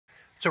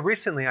So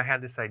recently I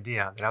had this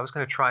idea that I was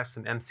going to try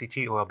some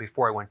MCT oil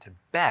before I went to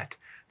bed.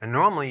 Now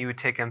normally you would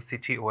take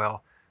MCT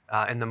oil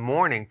in the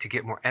morning to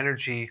get more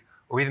energy,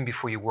 or even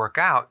before you work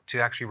out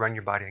to actually run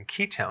your body on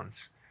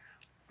ketones.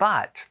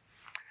 But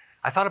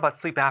I thought about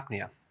sleep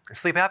apnea.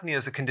 Sleep apnea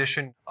is a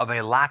condition of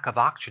a lack of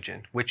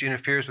oxygen, which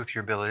interferes with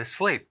your ability to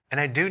sleep. And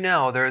I do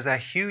know there is a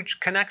huge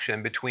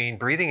connection between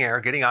breathing air,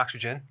 getting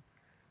oxygen,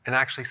 and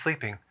actually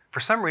sleeping. For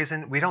some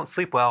reason, we don't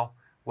sleep well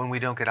when we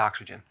don't get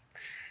oxygen.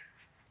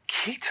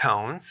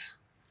 Ketones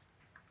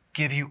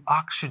give you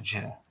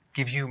oxygen,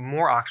 give you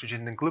more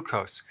oxygen than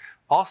glucose.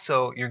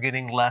 Also, you're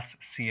getting less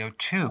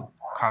CO2,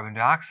 carbon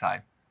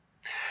dioxide.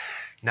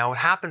 Now, what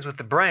happens with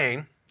the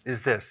brain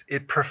is this.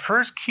 It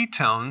prefers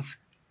ketones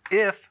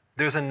if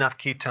there's enough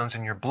ketones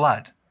in your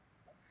blood.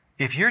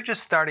 If you're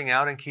just starting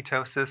out in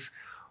ketosis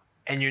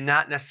and you're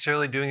not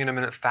necessarily doing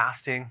intermittent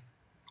fasting,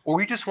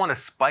 or you just want to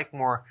spike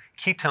more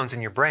ketones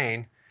in your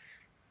brain,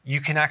 you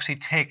can actually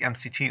take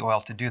MCT oil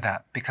to do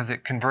that because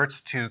it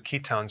converts to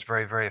ketones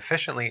very, very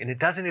efficiently, and it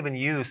doesn't even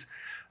use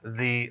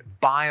the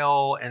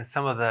bile and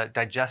some of the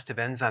digestive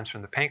enzymes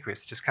from the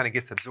pancreas. It just kind of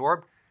gets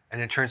absorbed and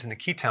it turns into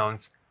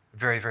ketones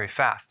very, very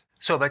fast.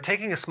 So by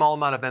taking a small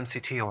amount of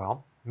MCT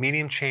oil,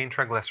 medium chain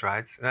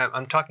triglycerides, and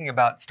I'm talking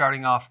about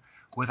starting off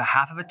with a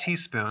half of a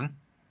teaspoon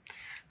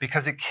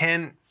because it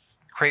can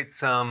create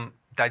some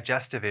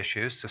digestive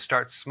issues, so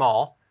start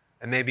small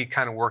and maybe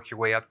kind of work your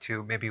way up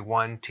to maybe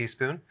 1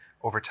 teaspoon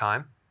over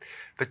time.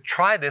 But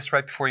try this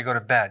right before you go to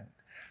bed.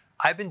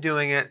 I've been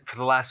doing it for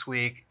the last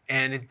week,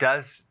 and it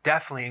does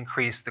definitely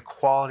increase the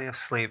quality of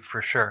sleep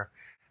for sure.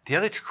 The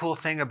other cool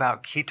thing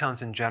about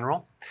ketones in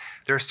general,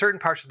 there are certain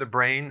parts of the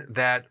brain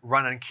that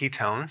run on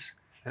ketones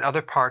and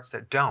other parts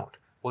that don't.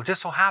 Well, it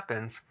just so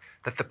happens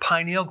that the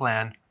pineal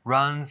gland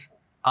runs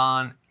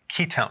on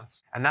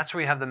ketones, and that's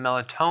where you have the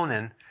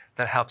melatonin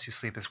that helps you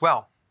sleep as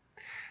well.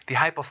 The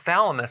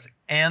hypothalamus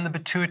and the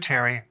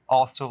pituitary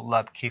also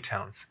love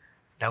ketones.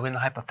 Now in the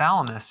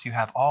hypothalamus, you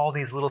have all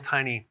these little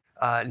tiny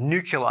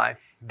nuclei.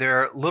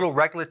 They're little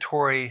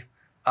regulatory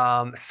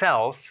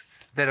cells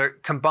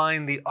that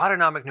combine the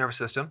autonomic nervous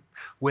system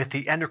with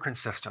the endocrine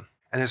system.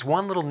 And there's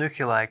one little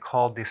nuclei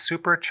called the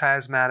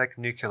suprachiasmatic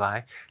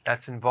nuclei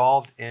that's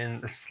involved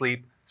in the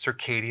sleep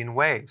circadian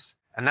waves.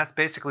 And that's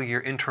basically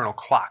your internal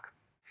clock.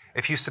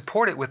 If you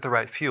support it with the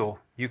right fuel,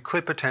 you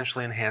could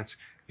potentially enhance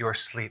your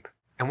sleep.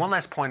 And one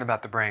last point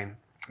about the brain.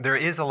 There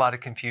is a lot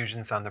of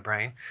confusions on the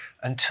brain.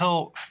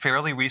 Until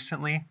fairly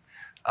recently,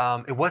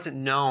 it wasn't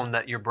known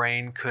that your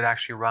brain could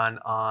actually run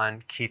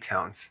on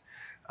ketones.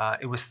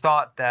 It was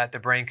thought that the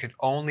brain could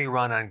only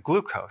run on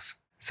glucose.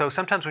 So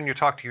sometimes when you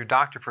talk to your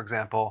doctor, for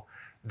example,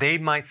 they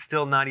might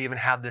still not even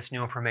have this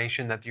new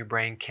information that your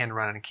brain can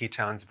run on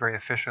ketones very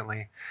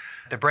efficiently.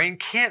 The brain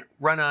can't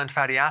run on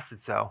fatty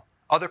acids though.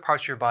 Other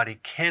parts of your body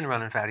can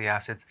run on fatty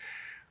acids.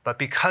 But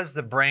because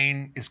the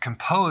brain is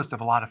composed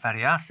of a lot of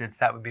fatty acids,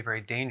 that would be very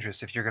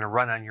dangerous if you're going to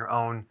run on your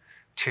own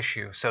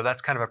tissue. So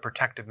that's kind of a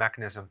protective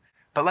mechanism.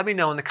 But let me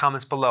know in the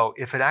comments below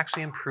if it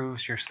actually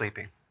improves your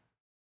sleeping.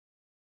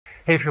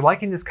 Hey, if you're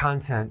liking this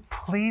content,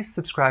 please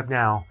subscribe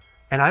now,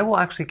 and I will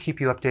actually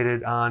keep you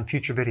updated on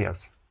future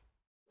videos.